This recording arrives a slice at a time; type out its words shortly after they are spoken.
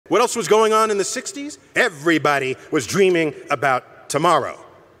What else was going on in the 60s? Everybody was dreaming about tomorrow.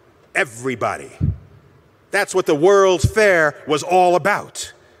 Everybody. That's what the World's Fair was all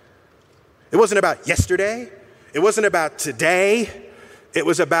about. It wasn't about yesterday. It wasn't about today. It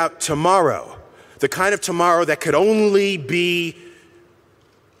was about tomorrow. The kind of tomorrow that could only be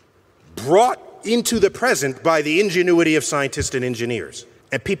brought into the present by the ingenuity of scientists and engineers.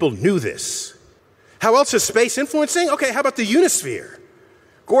 And people knew this. How else is space influencing? Okay, how about the Unisphere?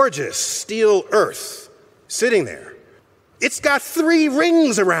 Gorgeous steel Earth sitting there. It's got 3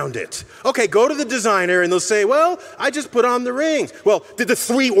 rings around it. Okay, go to the designer and they'll say, well, I just put on the rings. Well, did the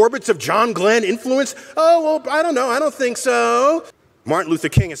 3 orbits of John Glenn influence? Oh, well, I don't know. I don't think so. Martin Luther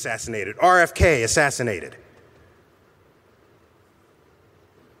King assassinated. RFK assassinated.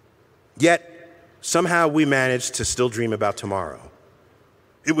 Yet, somehow we managed to still dream about tomorrow.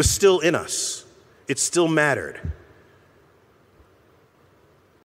 It was still in us. It still mattered.